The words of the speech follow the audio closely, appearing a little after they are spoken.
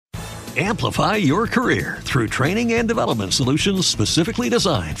Amplify your career through training and development solutions specifically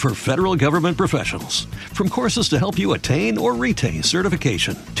designed for federal government professionals. From courses to help you attain or retain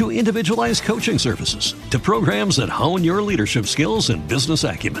certification, to individualized coaching services, to programs that hone your leadership skills and business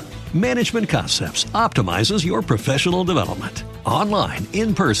acumen, Management Concepts optimizes your professional development. Online,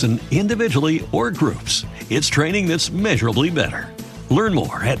 in person, individually, or groups, it's training that's measurably better. Learn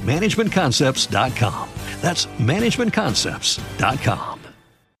more at managementconcepts.com. That's managementconcepts.com.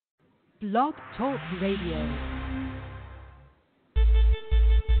 Blog Talk Radio.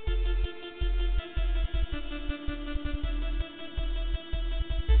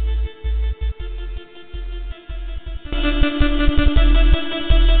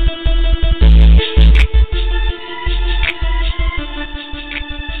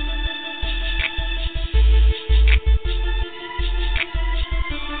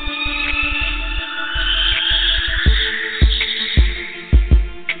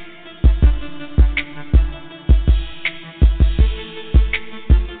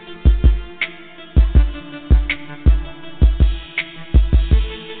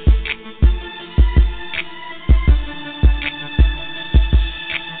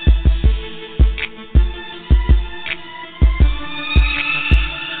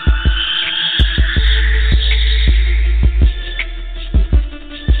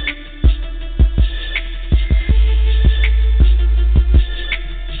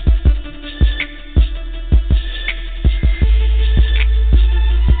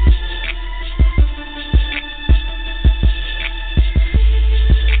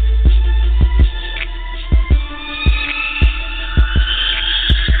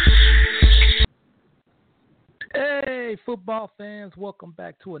 Football fans, welcome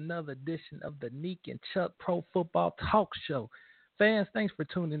back to another edition of the Nique and Chuck Pro Football Talk Show. Fans, thanks for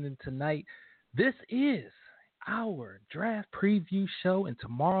tuning in tonight. This is our draft preview show, and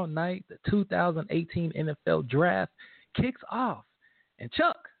tomorrow night, the 2018 NFL Draft kicks off. And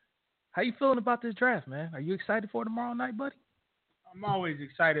Chuck, how you feeling about this draft, man? Are you excited for tomorrow night, buddy? I'm always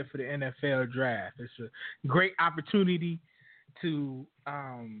excited for the NFL Draft. It's a great opportunity to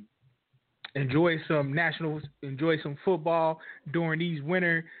enjoy some football during these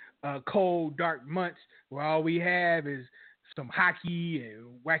winter, cold, dark months where all we have is some hockey and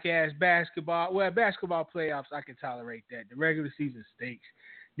whack-ass basketball. Well, basketball playoffs, I can tolerate that. The regular season stinks.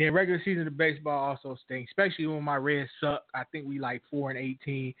 Then regular season of baseball also stinks, especially when my Reds suck. I think we like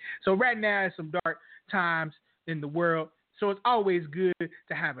 4-18. So right now it's some dark times in the world. So it's always good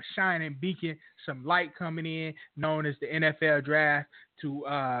to have a shining beacon, some light coming in, known as the NFL Draft,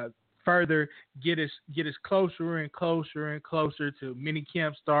 to further get us closer and closer and closer to mini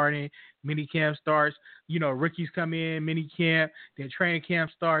camp starting. Mini camp starts, rookies come in, mini camp, then training camp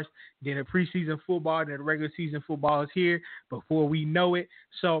starts, then the preseason football, then the regular season football is here before we know it.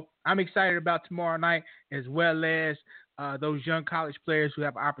 So I'm excited about tomorrow night, as well as those young college players who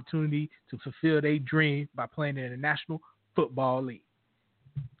have an opportunity to fulfill their dream by playing in the National Football League.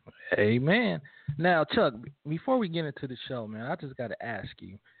 Amen. Now, Chuck, before we get into the show, man, I just got to ask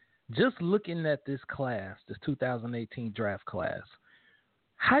you, just looking at this class, this 2018 draft class,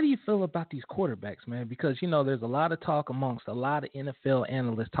 how do you feel about these quarterbacks, man? Because, there's a lot of talk amongst a lot of NFL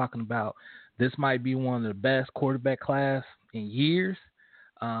analysts talking about this might be one of the best quarterback class in years.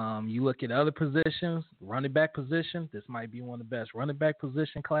 You look at other positions, running back position, this might be one of the best running back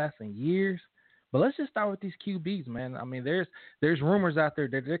position class in years. But let's just start with these QBs, man. I mean, there's rumors out there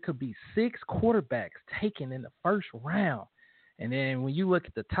that there could be 6 quarterbacks taken in the first round. And then when you look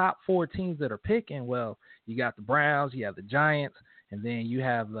at the top 4 teams that are picking, well, you got the Browns, you have the Giants, and then you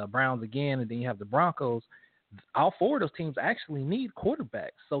have the Browns again, and then you have the Broncos. All 4 of those teams actually need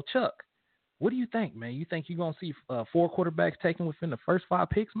quarterbacks. So, Chuck, what do you think, man? You think you're going to see 4 quarterbacks taken within the first 5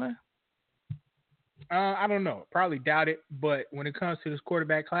 picks, man? I don't know. Probably doubt it. But when it comes to this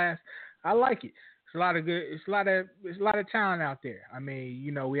quarterback class, I like it. It's a lot of good. It's a lot of talent out there. I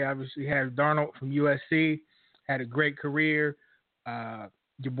mean, we obviously have Darnold from USC, had a great career.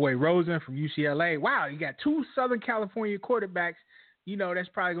 Your boy Rosen from UCLA. Wow, you got 2 Southern California quarterbacks. That's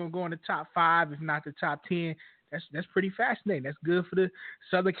probably gonna go in the top 5, if not the top 10. That's pretty fascinating. That's good for the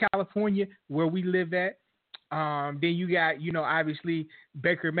Southern California where we live at. Then you got, obviously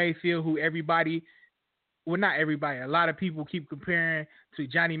Baker Mayfield, who everybody, well, not everybody, a lot of people keep comparing to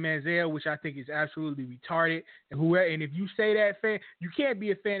Johnny Manziel, which I think is absolutely retarded. And if you say that, fan, you can't be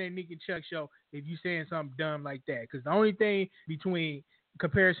a fan of Nique and Chuck show if you saying something dumb like that. Because the only thing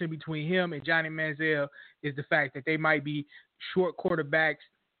comparison between him and Johnny Manziel is the fact that they might be short quarterbacks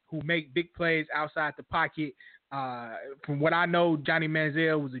who make big plays outside the pocket. From what I know, Johnny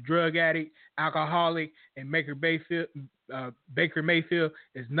Manziel was a drug addict, alcoholic, and Baker Baker Mayfield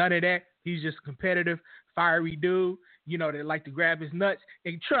is none of that. He's just a competitive, fiery dude, that like to grab his nuts.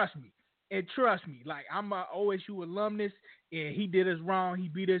 And trust me, like I'm a OSU alumnus, and he did us wrong. He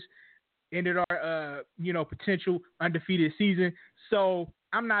beat us, ended our, potential undefeated season. So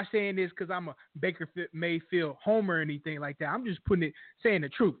I'm not saying this because I'm a Baker Mayfield homer or anything like that. I'm just saying the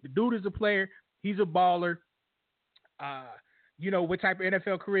truth. The dude is a player. He's a baller. What type of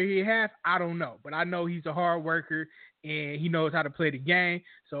NFL career he has, I don't know. But I know he's a hard worker, and he knows how to play the game.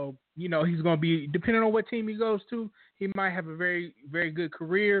 So, he's going to be, depending on what team he goes to, he might have a very, very good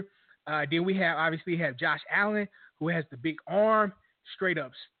career. Then we obviously have Josh Allen, who has the big arm, straight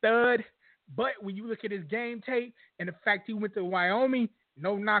up stud. But when you look at his game tape and the fact he went to Wyoming,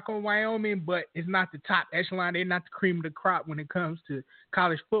 no knock on Wyoming, but it's not the top echelon. They're not the cream of the crop when it comes to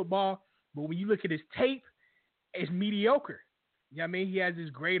college football. But when you look at his tape, it's mediocre. You know what I mean? He has this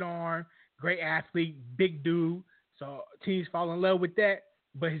great arm, great athlete, big dude. So teams fall in love with that.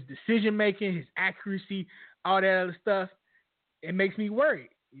 But his decision making, his accuracy, all that other stuff, it makes me worried.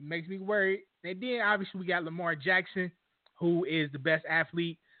 And then obviously we got Lamar Jackson, who is the best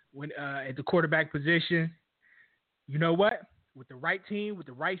athlete at the quarterback position. You know what? With the right team, with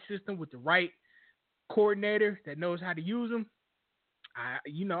the right system, with the right coordinator that knows how to use him,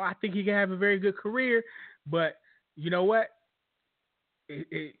 I think he can have a very good career. But you know what?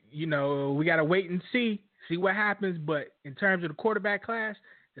 We got to wait and see what happens. But in terms of the quarterback class,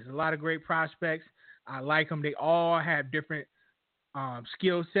 there's a lot of great prospects. I like them. They all have different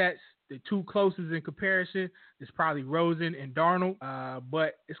skill sets. The two closest in comparison is probably Rosen and Darnold.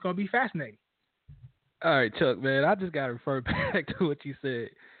 But it's going to be fascinating. All right, Chuck, man, I just got to refer back to what you said.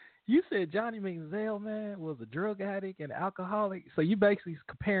 You said Johnny Manziel, man, was a drug addict and alcoholic. So you basically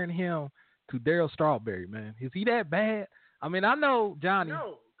comparing him to Darryl Strawberry, man. Is he that bad? I mean, I know Johnny.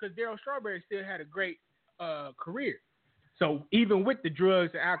 No, because Darryl Strawberry still had a great career. So even with the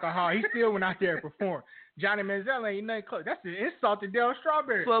drugs and alcohol, he still went out there and performed. Johnny Manziel ain't nothing close. That's an insult to Darryl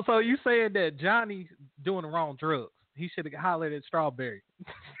Strawberry. So you saying that Johnny's doing the wrong drugs? He should have hollered at Strawberry.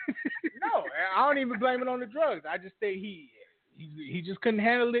 No, I don't even blame it on the drugs. I just think he just couldn't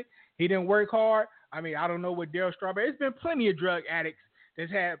handle it. He didn't work hard. I mean, I don't know what Darryl Strawberry. There's been plenty of drug addicts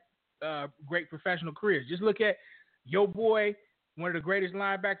that's had great professional careers. Just look at your boy, one of the greatest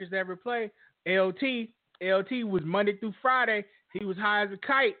linebackers to ever play, LT. LT was Monday through Friday. He was high as a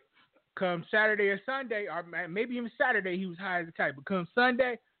kite. Come Saturday or Sunday, or maybe even Saturday, he was high as a kite. But come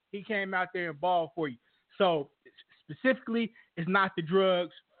Sunday, he came out there and balled for you. So specifically, it's not the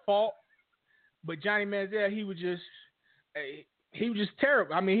drugs' fault. But Johnny Manziel, he was just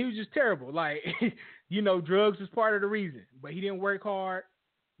terrible. I mean, he was just terrible. Like, drugs was part of the reason, but he didn't work hard.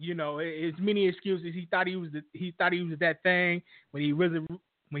 It's many excuses. He thought he was that thing when he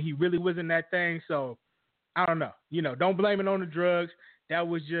really wasn't that thing. So I don't know. Don't blame it on the drugs. That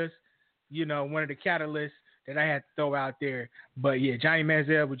was just one of the catalysts that I had to throw out there. But yeah, Johnny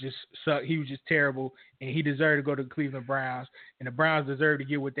Manziel would just suck. He was just terrible, and he deserved to go to the Cleveland Browns. And the Browns deserve to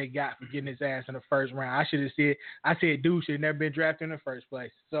get what they got for getting his ass in the first round. I said dude should have never been drafted in the first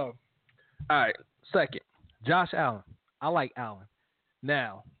place. So, all right, second, Josh Allen. I like Allen.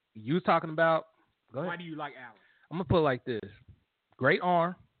 Now, you was talking about. Go ahead. Why do you like Allen? I'm gonna put it like this: great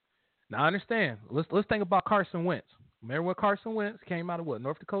arm. Now I understand. Let's think about Carson Wentz. Remember when Carson Wentz came out of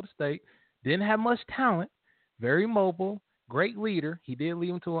North Dakota State? Didn't have much talent. Very mobile, great leader. He did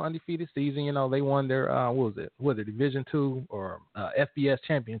lead them to an undefeated season. They won their Division II or FBS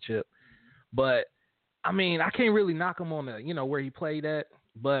championship. But I mean, I can't really knock him on the where he played at.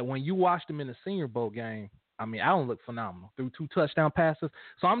 But when you watched him in the Senior Bowl game, I mean, Allen looked phenomenal. Threw 2 touchdown passes.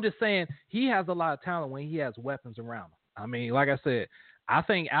 So I'm just saying he has a lot of talent when he has weapons around him. I mean, like I said, I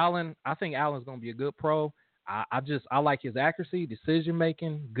think Allen's going to be a good pro. I like his accuracy, decision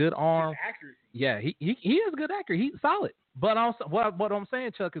making, good arm. Accuracy. Yeah, he has good accuracy. He's solid. But also, what I'm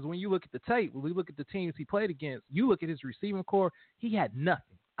saying, Chuck, is when you look at the tape, when we look at the teams he played against, you look at his receiving core, he had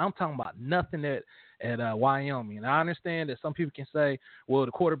nothing. I'm talking about nothing at Wyoming. And I understand that some people can say, well,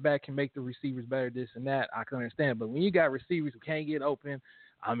 the quarterback can make the receivers better, this and that. I can understand. But when you got receivers who can't get open,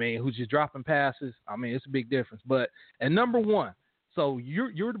 I mean, who's just dropping passes, I mean, it's a big difference. But at number one, so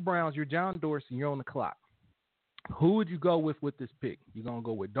you're the Browns, you're John Dorsey, you're on the clock. Who would you go with this pick? You going to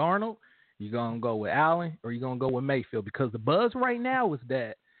go with Darnold? You going to go with Allen? Or you going to go with Mayfield? Because the buzz right now is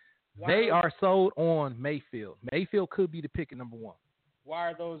that they are sold on Mayfield. Mayfield could be the pick at number one. Why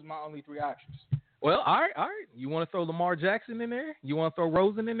are those my only 3 options? Well, all right. You want to throw Lamar Jackson in there? You want to throw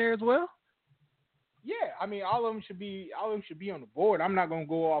Rosen in there as well? Yeah, I mean, all of them should be on the board. I'm not going to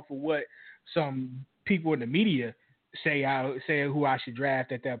go off of what some people in the media say who I should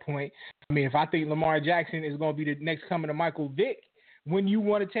draft at that point. I mean, if I think Lamar Jackson is going to be the next coming to Michael Vick, wouldn't you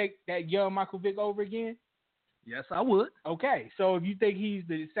want to take that young Michael Vick over again? Yes, I would. Okay, so if you think he's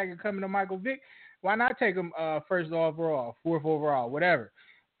the second coming to Michael Vick, why not take him first overall, fourth overall, whatever?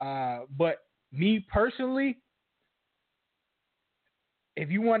 But me personally,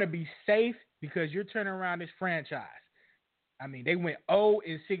 if you want to be safe because you're turning around this franchise, I mean, they went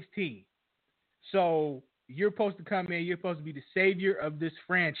 0-16. So you're supposed to come in, you're supposed to be the savior of this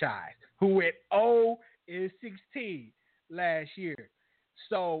franchise who went 0-16 last year.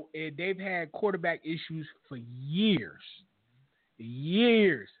 So they've had quarterback issues for years.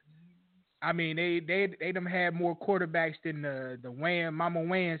 I mean, they done had more quarterbacks than the Wayans. Mama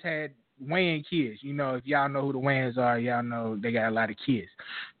Wayans had Wayans kids. You know, if y'all know who the Wayans are, y'all know they got a lot of kids.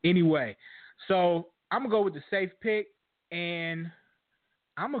 Anyway, so I'm going to go with the safe pick, and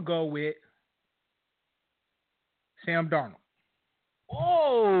I'm going to go with Sam Darnold.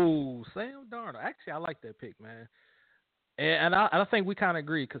 Oh, Sam Darnold. Actually, I like that pick, man. And I think we kind of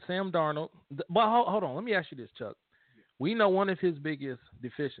agree because Sam Darnold. Well, hold on. Let me ask you this, Chuck. We know one of his biggest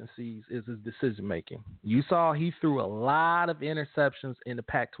deficiencies is his decision making. You saw he threw a lot of interceptions in the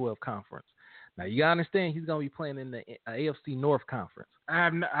Pac-12 conference. Now you gotta understand he's gonna be playing in the AFC North conference.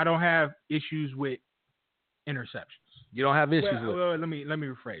 I don't have issues with interceptions. You don't have issues with. Well, let me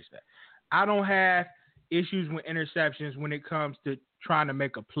rephrase that. I don't have issues with interceptions when it comes to trying to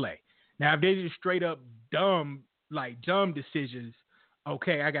make a play. Now, if they just straight up dumb decisions,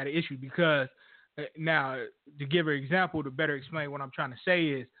 okay, I got an issue because now to give an example to better explain what I'm trying to say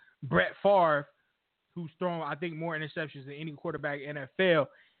is Brett Favre, who's thrown I think more interceptions than any quarterback in NFL.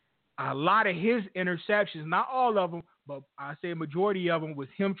 A lot of his interceptions, not all of them, but I say a majority of them was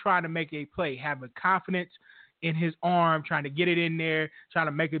him trying to make a play, having confidence in his arm, trying to get it in there, trying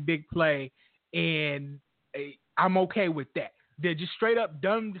to make a big play, and I'm okay with that. They're just straight up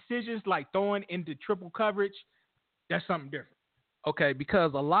dumb decisions like throwing into triple coverage. That's something different. Okay,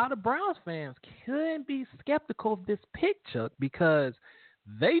 because a lot of Browns fans can be skeptical of this pick, Chuck, because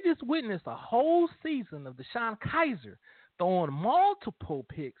they just witnessed a whole season of DeShone Kizer throwing multiple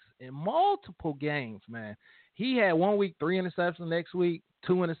picks in multiple games, man. He had 1 week 3 interceptions, next week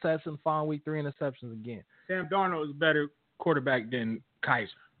 2 interceptions, following week 3 interceptions again. Sam Darnold is a better quarterback than Kizer.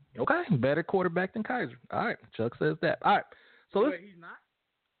 Okay, better quarterback than Kizer. All right, Chuck says that. All right, so Wait, he's not?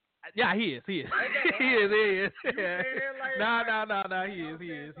 Yeah, he is. Okay. He is. No, he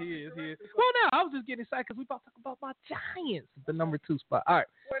is. Well, no, I was just getting excited because we about to talk about my Giants, the number 2 spot. All right.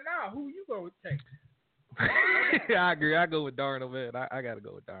 Well, now, who you going to take? I agree. I go with Darnold, man. I got to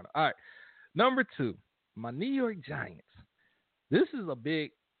go with Darnold. All right. Number 2, my New York Giants. This is a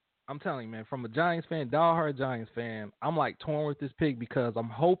big, I'm telling you, man, from a Giants fan, diehard Giants fan, I'm like torn with this pick because I'm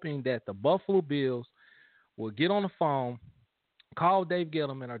hoping that the Buffalo Bills will get on the phone, call Dave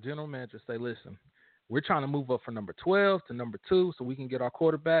Gettleman, our general manager, say, listen, we're trying to move up from number 12 to number 2 so we can get our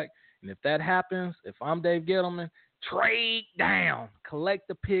quarterback. And if that happens, if I'm Dave Gettleman, trade down, collect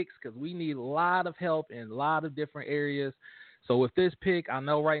the picks because we need a lot of help in a lot of different areas. So with this pick, I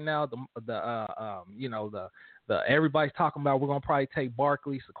know right now the everybody's talking about we're gonna probably take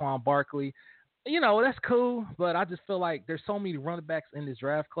Saquon Barkley. You know, that's cool, but I just feel like there's so many running backs in this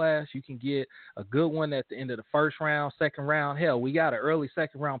draft class. You can get a good one at the end of the first round, second round. Hell, we got an early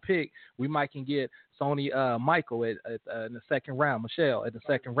second round pick. We might can get Sony Michael in the second round, Michelle at the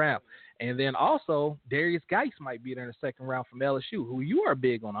second round. And then also Darius Geis might be there in the second round from LSU, who you are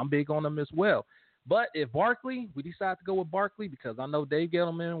big on. I'm big on them as well. But if Barkley, we decide to go with Barkley because I know Dave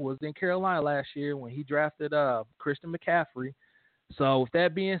Gettleman was in Carolina last year when he drafted Christian McCaffrey. So with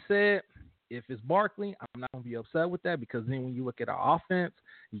that being said, if it's Barkley, I'm not going to be upset with that because then when you look at our offense,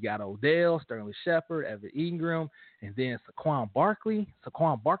 you got Odell, Sterling Shepard, Evan Ingram, and then Saquon Barkley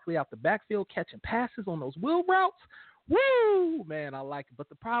out the backfield catching passes on those wheel routes. Woo! Man, I like it. But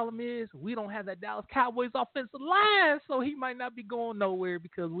the problem is we don't have that Dallas Cowboys offensive line, so he might not be going nowhere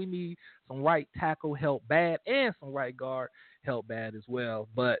because we need some right tackle help bad and some right guard help bad as well.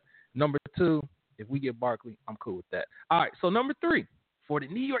 But number 2, if we get Barkley, I'm cool with that. All right, so number 3. For the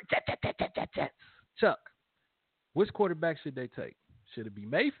New York Jets. Chuck, which quarterback should they take? Should it be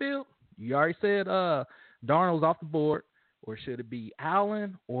Mayfield? You already said Darnold's off the board. Or should it be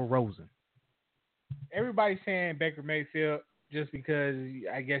Allen or Rosen? Everybody's saying Baker Mayfield just because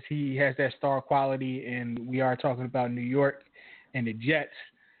I guess he has that star quality, and we are talking about New York and the Jets.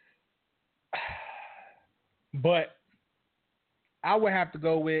 But I would have to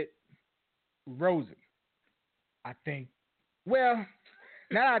go with Rosen. I think, well,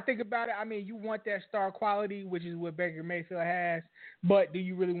 Now that I think about it, I mean, you want that star quality, which is what Baker Mayfield has, but do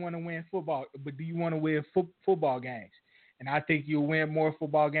you really want to win football? But do you want to win football games? And I think you'll win more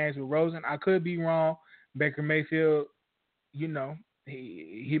football games with Rosen. I could be wrong. Baker Mayfield,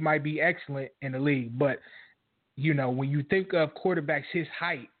 he might be excellent in the league, but when you think of quarterbacks his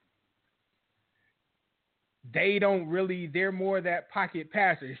height, they're more that pocket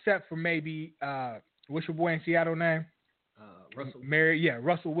passer, except for maybe what's your boy in Seattle name?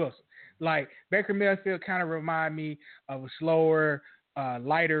 Russell Wilson. Like Baker Mayfield kind of remind me of a slower,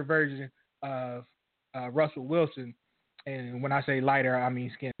 lighter version of Russell Wilson. And when I say lighter, I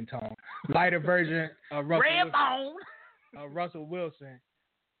mean skin tone. Lighter version of Russell Wilson.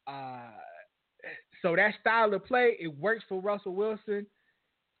 So that style of play, it works for Russell Wilson.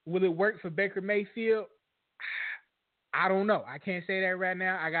 Will it work for Baker Mayfield? I don't know. I can't say that right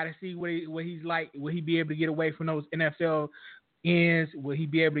now. I got to see what he's like. Will he be able to get away from those NFL ends? Will he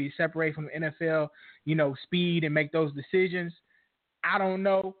be able to separate from NFL, speed and make those decisions? I don't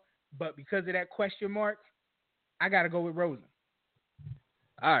know. But because of that question mark, I got to go with Rosen.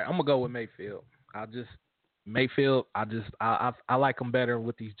 All right, I'm gonna go with Mayfield. I like him better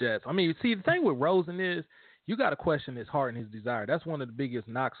with these Jets. I mean, see, the thing with Rosen is you got to question his heart and his desire. That's one of the biggest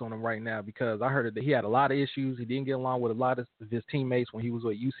knocks on him right now because I heard that he had a lot of issues. He didn't get along with a lot of his teammates when he was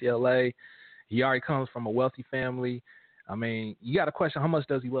with UCLA. He already comes from a wealthy family. I mean, you got to question how much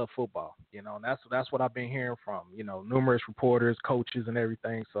does he love football, and that's what I've been hearing from, numerous reporters, coaches, and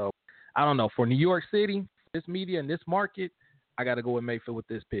everything. So I don't know. For New York City, this media and this market, I got to go with Mayfield with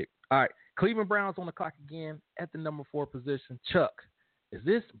this pick. All right, Cleveland Browns on the clock again at the number 4 position. Chuck, is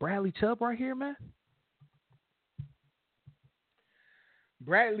this Bradley Chubb right here, man?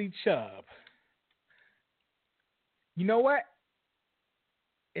 Bradley Chubb. You know what?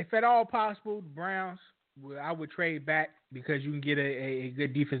 If at all possible, the Browns, I would trade back because you can get a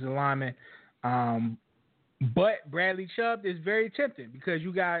good defensive lineman. But Bradley Chubb is very tempting because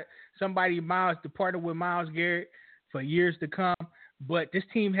you got somebody to partner with Myles Garrett for years to come. But this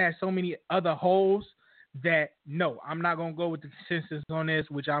team has so many other holes that, no, I'm not going to go with the consensus on this,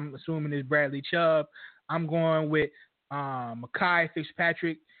 which I'm assuming is Bradley Chubb. I'm going with Mekhi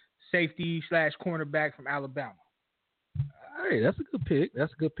Fitzpatrick, safety / cornerback from Alabama. All right, that's a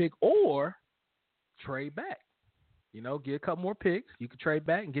good pick. Or trade back. Get a couple more picks. You could trade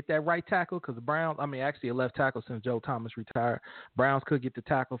back and get that right tackle because the Browns, actually a left tackle since Joe Thomas retired. Browns could get the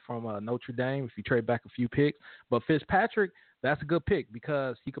tackle from Notre Dame if you trade back a few picks. But Fitzpatrick, that's a good pick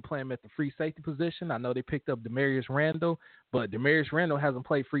because he could play him at the free safety position. I know they picked up Demarius Randall, but Demarius Randall hasn't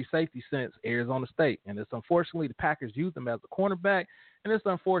played free safety since Arizona State. And it's unfortunately the Packers used him as a cornerback, and it's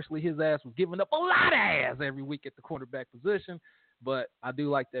unfortunately his ass was giving up a lot of ass every week at the cornerback position. But I do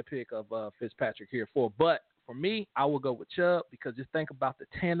like that pick of Fitzpatrick here for. But for me, I will go with Chubb because just think about the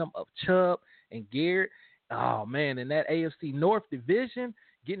tandem of Chubb and Garrett. Oh, man, in that AFC North division,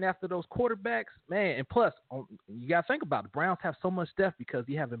 getting after those quarterbacks, man. And plus, you got to think about it. The Browns have so much depth because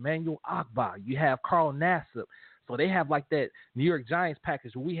you have Emmanuel Ogbah. You have Carl Nassib. So they have like that New York Giants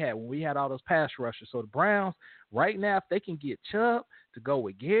package we had when we had all those pass rushers. So the Browns, right now, if they can get Chubb to go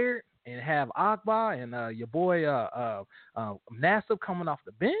with Garrett and have Ogbah and your boy Nassib coming off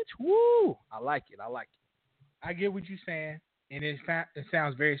the bench, woo, I like it. I get what you're saying, and it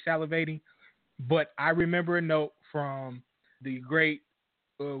sounds very salivating. But I remember a note from the great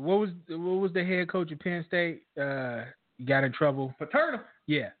what was the head coach of Penn State? He got in trouble. Paterno.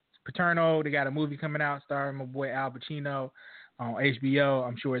 Yeah, Paterno. They got a movie coming out starring my boy Al Pacino on HBO.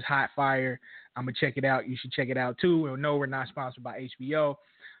 I'm sure it's hot fire. I'm gonna check it out. You should check it out too. No, we're not sponsored by HBO,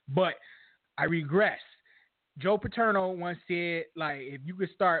 but I regress. Joe Paterno once said, like, if you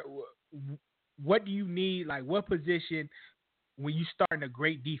could start, what do you need? Like, what position when you start in a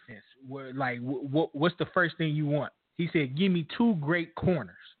great defense? What's the first thing you want? He said, give me 2 great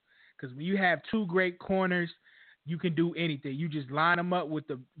corners. Because when you have 2 great corners, you can do anything. You just line them up with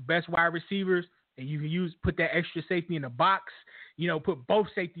the best wide receivers, and you can put that extra safety in the box. Put both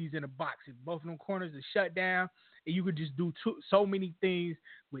safeties in the box. If both of them corners are shut down, and you could just do so many things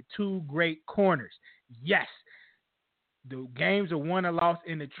with 2 great corners. Yes, the games are won or lost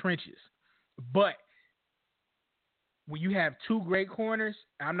in the trenches. But when you have 2 great corners,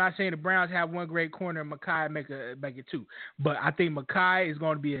 I'm not saying the Browns have 1 great corner and Mekhi make it 2. But I think Mekhi is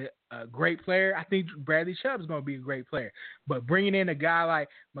going to be a great player. I think Bradley Chubb is going to be a great player. But bringing in a guy like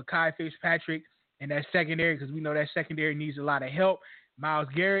Mekhi Fitzpatrick in that secondary, because we know that secondary needs a lot of help. Myles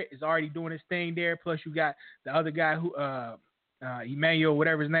Garrett is already doing his thing there. Plus, you got the other guy who Emmanuel,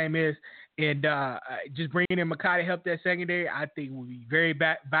 whatever his name is. And just bringing in Mekhi to help that secondary, I think will be very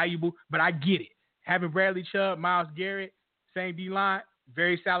valuable. But I get it. Having Bradley Chubb, Myles Garrett, same D-line,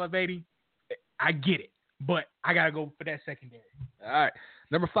 very salivating. I get it, but I got to go for that secondary. All right.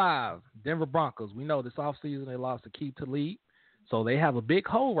 Number 5, Denver Broncos. We know this offseason they lost Aqib Talib. So they have a big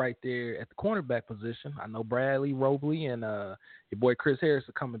hole right there at the cornerback position. I know Bradley Roby and your boy Chris Harris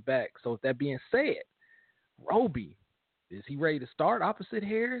are coming back. So with that being said, Roby, is he ready to start opposite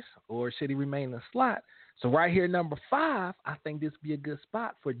Harris or should he remain in the slot? So right here, number 5, I think this would be a good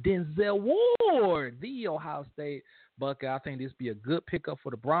spot for Denzel Ward, the Ohio State Buckeye. I think this would be a good pickup for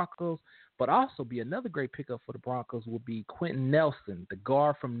the Broncos, but also be another great pickup for the Broncos will be Quentin Nelson, the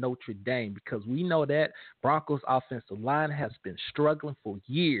guard from Notre Dame, because we know that Broncos offensive line has been struggling for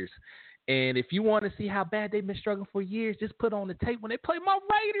years. And if you want to see how bad they've been struggling for years, just put on the tape when they play my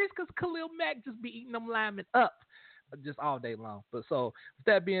Raiders, because Khalil Mack just be eating them linemen up just all day long. But so with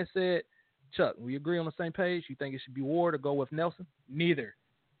that being said, Chuck, we agree on the same page? You think it should be Ward or go with Nelson? Neither.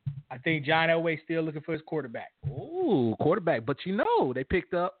 I think John Elway's still looking for his quarterback. Ooh, quarterback. But they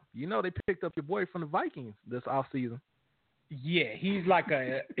picked up your boy from the Vikings this offseason. Yeah, he's like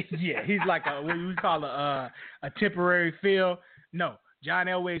a what we call a temporary fill. No, John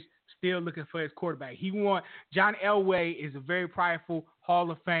Elway's still looking for his quarterback. John Elway is a very prideful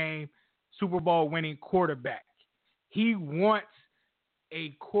Hall of Fame Super Bowl winning quarterback. He wants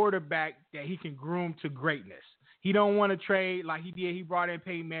a quarterback that he can groom to greatness. He don't want to trade like he did. He brought in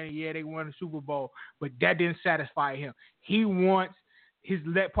Peyton Manning. Yeah, they won the Super Bowl, but that didn't satisfy him. He wants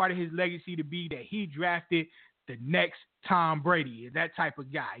part of his legacy to be that he drafted the next Tom Brady, that type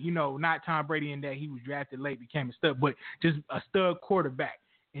of guy. Not Tom Brady in that he was drafted late, became a stud, but just a stud quarterback.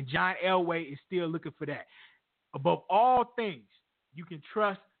 And John Elway is still looking for that. Above all things, you can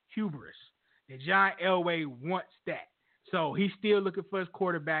trust hubris. That John Elway wants that. So he's still looking for his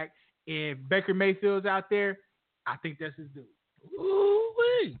quarterback. If Baker Mayfield's out there, I think that's his dude.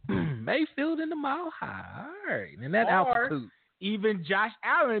 Ooh-wee. Mayfield in the Mile High. All right. And that altitude. Even Josh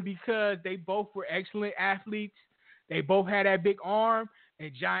Allen, because they both were excellent athletes. They both had that big arm.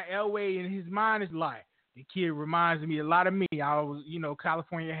 And John Elway, in his mind, is like, the kid reminds me a lot of me. I was,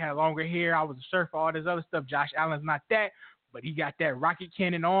 California had longer hair. I was a surfer, all this other stuff. Josh Allen's not that, but he got that rocket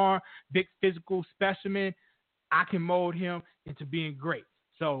cannon arm, big physical specimen. I can mold him into being great.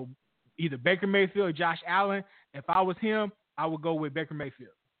 So either Baker Mayfield or Josh Allen. If I was him, I would go with Baker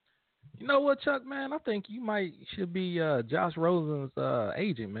Mayfield. You know what, Chuck, man? I think you should be Josh Rosen's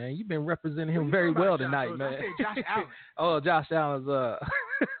agent, man. You've been representing him very well tonight, man. I said Josh Allen. Oh, Josh Allen's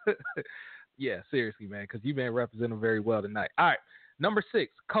yeah, seriously, man, because you've been representing him very well tonight. All right, number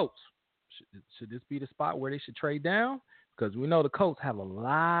 6, Colts. Should this be the spot where they should trade down? Because we know the Colts have a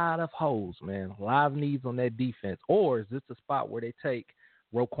lot of holes, man, a lot of needs on that defense. Or is this the spot where they take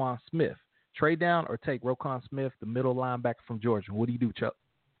Roquan Smith? Trade down or take Roquan Smith, the middle linebacker from Georgia? What do you do, Chuck?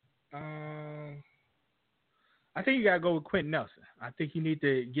 I think you got to go with Quentin Nelson. I think you need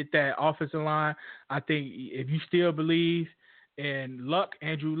to get that offensive line. I think if you still believe in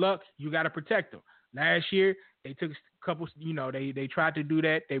Andrew Luck, you got to protect him. Last year, they took a couple, they tried to do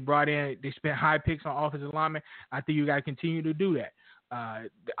that. They spent high picks on offensive linemen. I think you got to continue to do that. I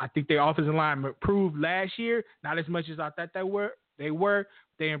think their offensive line improved last year, not as much as I thought they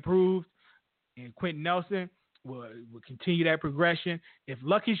improved, and Quentin Nelson will continue that progression. If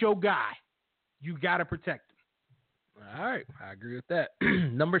Luck is your guy, you got to protect him. All right, I agree with that.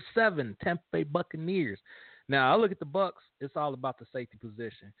 Number 7, Tampa Bay Buccaneers. Now, I look at the Bucs, it's all about the safety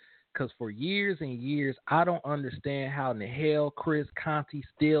position. Because for years and years, I don't understand how in the hell Chris Conte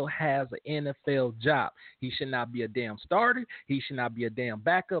still has an NFL job. He should not be a damn starter. He should not be a damn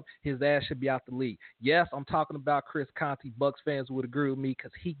backup. His ass should be out the league. Yes, I'm talking about Chris Conte. Bucs fans would agree with me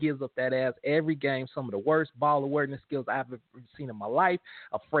because he gives up that ass every game. Some of the worst ball awareness skills I've ever seen in my life.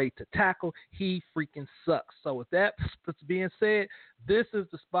 Afraid to tackle. He freaking sucks. So with that being said, this is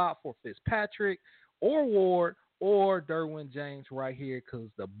the spot for Fitzpatrick or Ward or Derwin James right here, because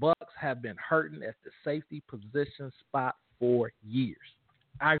the Bucs have been hurting at the safety position spot for years.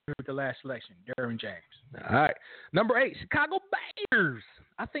 I agree with the last selection, Derwin James. All right. Number 8, Chicago Bears.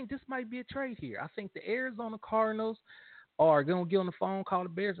 I think this might be a trade here. I think the Arizona Cardinals are going to get on the phone, call the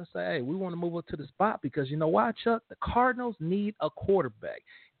Bears, and say, hey, we want to move up to the spot because you know why, Chuck? The Cardinals need a quarterback.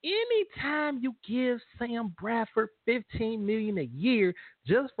 Anytime you give Sam Bradford $15 million a year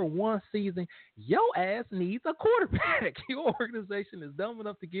just for one season, your ass needs a quarterback. Your organization is dumb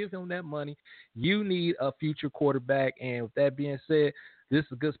enough to give him that money. You need a future quarterback. And with that being said, this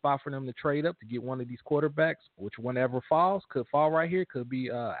is a good spot for them to trade up to get one of these quarterbacks, which whenever falls, could fall right here. Could be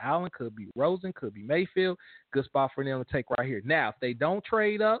Allen, could be Rosen, could be Mayfield. Good spot for them to take right here. Now, if they don't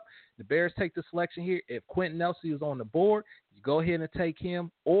trade up, the Bears take the selection here. If Quentin Nelson is on the board, you go ahead and take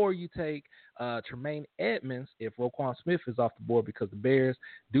him, or you take Tremaine Edmonds if Roquan Smith is off the board, because the Bears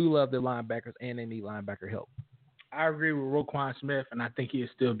do love their linebackers and they need linebacker help. I agree with Roquan Smith, and I think he'll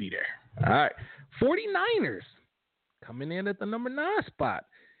still be there. All right. 49ers coming in at the number 9 spot.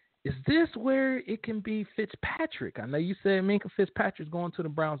 Is this where it can be Fitzpatrick? I know you said Minkah Fitzpatrick's going to the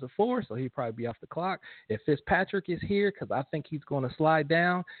Browns at 4, so he'll probably be off the clock. If Fitzpatrick is here, because I think he's going to slide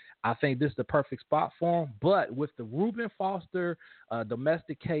down, I think this is the perfect spot for him. But with the Reuben Foster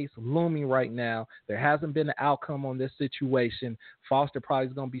domestic case looming right now, there hasn't been an outcome on this situation. Foster probably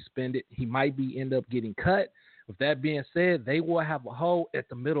is going to be suspended. He might end up getting cut. With that being said, they will have a hole at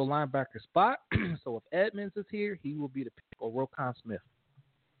the middle linebacker spot. So if Edmonds is here, he will be the pick, or Roquan Smith.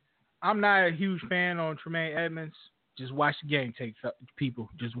 I'm not a huge fan on Tremaine Edmonds. Just watch the game tape, people.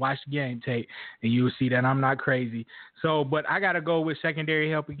 Just watch the game tape, and you will see that I'm not crazy. So, but I got to go with secondary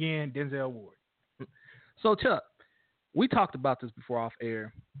help again, Denzel Ward. So, Chuck, we talked about this before off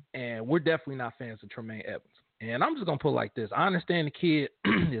air, and we're definitely not fans of Tremaine Edmonds. And I'm just going to put it like this. I understand the kid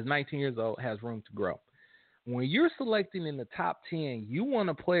is 19 years old, has room to grow. When you're selecting in the top 10, you want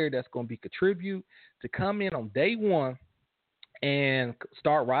a player that's going to contribute to come in on day one and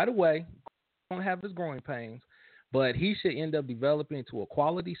start right away. Don't have his growing pains, but he should end up developing into a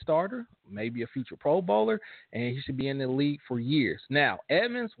quality starter, maybe a future Pro Bowler, and he should be in the league for years. Now,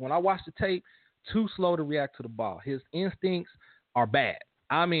 Edmonds, when I watch the tape, too slow to react to the ball. His instincts are bad.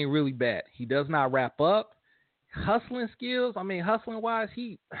 I mean, really bad. He does not wrap up. Hustling skills, hustling-wise,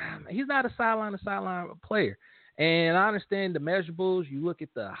 he's not a sideline player. And I understand the measurables. You look at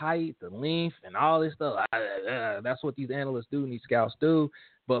the height, the length, and all this stuff. That's what these analysts do and these scouts do.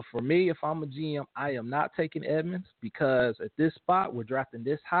 But for me, if I'm a GM, I am not taking Edmonds, because at this spot, we're drafting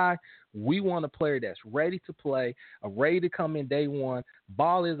this high. We want a player that's ready to play, ready to come in day one,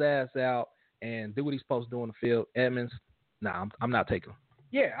 ball his ass out, and do what he's supposed to do on the field. Edmonds, I'm not taking him.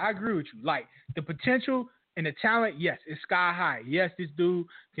 Yeah, I agree with you. Like, the potential and the talent, yes, it's sky high. Yes, this dude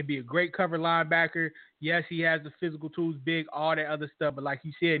can be a great cover linebacker. Yes, he has the physical tools, big, all that other stuff. But like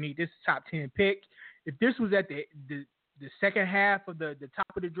you said, Nique, this is top 10 pick. If this was at the second half of the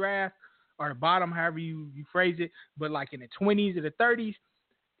top of the draft, or the bottom, however you phrase it, but like in the 20s or the 30s,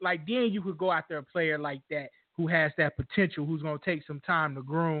 like then you could go after a player like that who has that potential, who's going to take some time to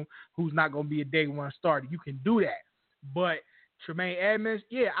groom, who's not going to be a day one starter. You can do that. But Tremaine Edmonds,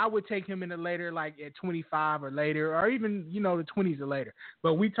 yeah, I would take him in the later, like at 25 or later, or even, the 20s or later.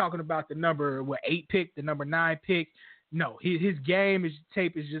 But we talking about the number 8 pick, the number 9 pick. No, his game, his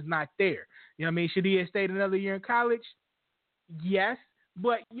tape is just not there. You know what I mean? Should he have stayed another year in college? Yes.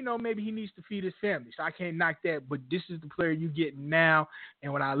 But, maybe he needs to feed his family. So I can't knock that. But this is the player you get now.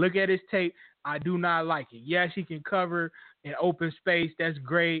 And when I look at his tape, I do not like it. Yes, he can cover in open space. That's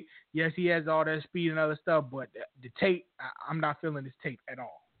great. Yes, he has all that speed and other stuff. But the tape, I'm not feeling this tape at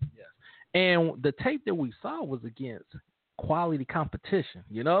all. Yes. And the tape that we saw was against quality competition.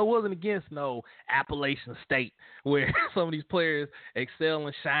 It wasn't against no Appalachian State where some of these players excel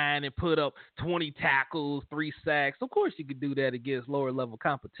and shine and put up 20 tackles, 3 sacks. Of course you could do that against lower level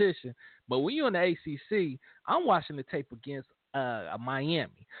competition. But when you're in the ACC, I'm watching the tape against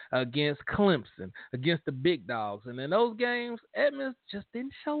Miami, against Clemson, against the big dogs. And in those games, Edmonds just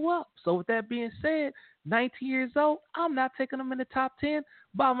didn't show up. So with that being said, 19 years old, I'm not taking him in the top 10.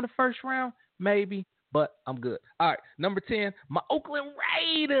 Bottom of the first round, maybe, but I'm good. All right, number 10, my Oakland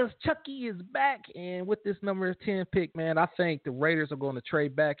Raiders. Chucky is back. And with this number 10 pick, man, I think the Raiders are going to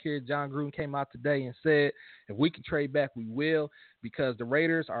trade back here. John Gruden came out today and said, if we can trade back, we will, because the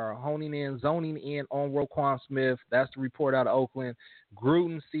Raiders are zoning in on Roquan Smith. That's the report out of Oakland.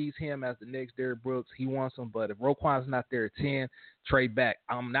 Gruden sees him as the next Derrick Brooks. He wants him, but if Roquan's not there at 10, trade back.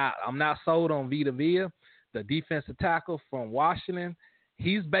 I'm not sold on Vita Vea, the defensive tackle from Washington.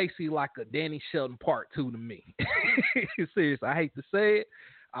 He's basically like a Danny Shelton Part 2 to me. Seriously, I hate to say it.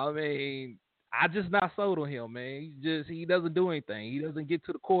 I just not sold on him, man. He doesn't do anything. He doesn't get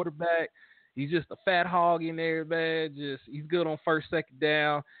to the quarterback. He's just a fat hog in there, man. He's good on first, second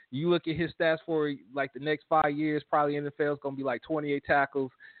down. You look at his stats for like the next 5 years, probably NFL is going to be like 28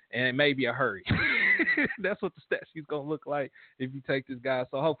 tackles and maybe a hurry. That's what the stats he's going to look like if you take this guy.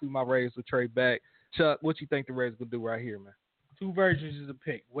 So hopefully my Raiders will trade back. Chuck, what you think the Raiders will do right here, man? 2 versions of the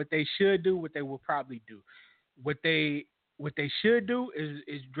pick. What they should do, what they will probably do. What they should do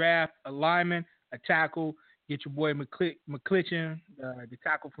is draft a lineman, a tackle, get your boy McClitchin, the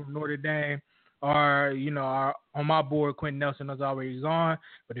tackle from Notre Dame, or, on my board, Quentin Nelson is already gone,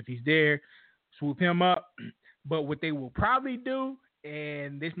 but if he's there, swoop him up. But what they will probably do,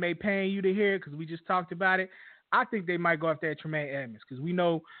 and this may pain you to hear because we just talked about it, I think they might go after Tremaine Edmonds, because we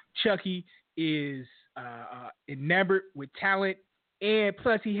know Chucky is enamored with talent, and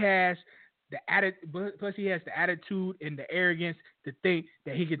plus he has Plus he has the attitude and the arrogance to think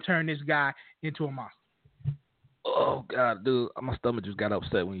that he can turn this guy into a monster. Oh, God, dude. My stomach just got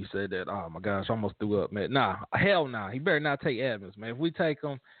upset when you said that. Oh, my gosh. I almost threw up, man. Nah, hell nah. He better not take Evans, man. If we take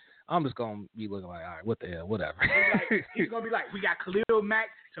him, I'm just going to be looking like, all right, what the hell, whatever. He's going to be like, we got Khalil Mack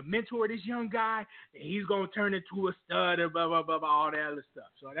to mentor this young guy, and he's going to turn into a stud and blah, blah, blah, blah, all that other stuff.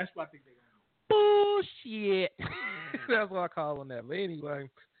 So that's what I think they're going to do. Bullshit. That's what I call on that. But anyway,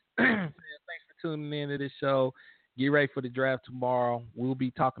 thanks for tuning in to this show. Get ready for the draft tomorrow. We'll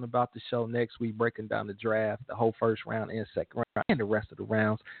be talking about the show next week, breaking down the draft, the whole first round and second round, and the rest of the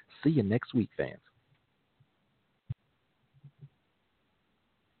rounds. See you next week, fans.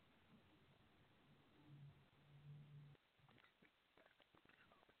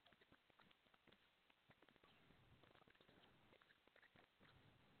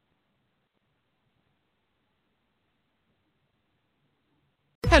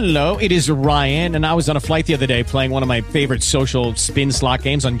 Hello, it is Ryan, and I was on a flight the other day playing one of my favorite social spin slot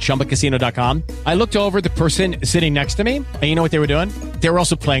games on ChumbaCasino.com. I looked over at the person sitting next to me, and you know what they were doing? They were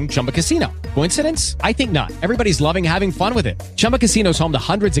also playing Chumba Casino. Coincidence? I think not. Everybody's loving having fun with it. Chumba Casino is home to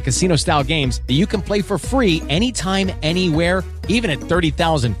hundreds of casino-style games that you can play for free anytime, anywhere, even at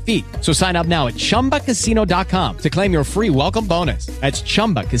 30,000 feet. So sign up now at ChumbaCasino.com to claim your free welcome bonus. That's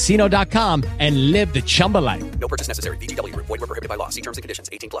ChumbaCasino.com and live the Chumba life. No purchase necessary. VGW. Void where prohibited by law. See terms and conditions.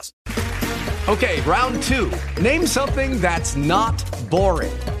 18+. Okay, round two. Name something that's not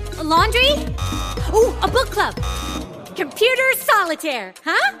boring. A laundry? Ooh, a book club. Computer solitaire,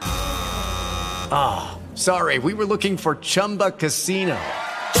 huh? Ah, sorry, we were looking for Chumba Casino.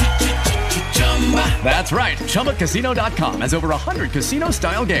 That's right, ChumbaCasino.com has over 100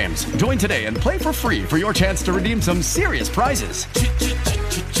 casino-style games. Join today and play for free for your chance to redeem some serious prizes.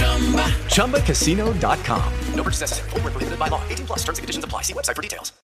 ChumbaCasino.com. No purchase necessary. Void where prohibited by law. 18+. Terms and conditions apply. See website for details.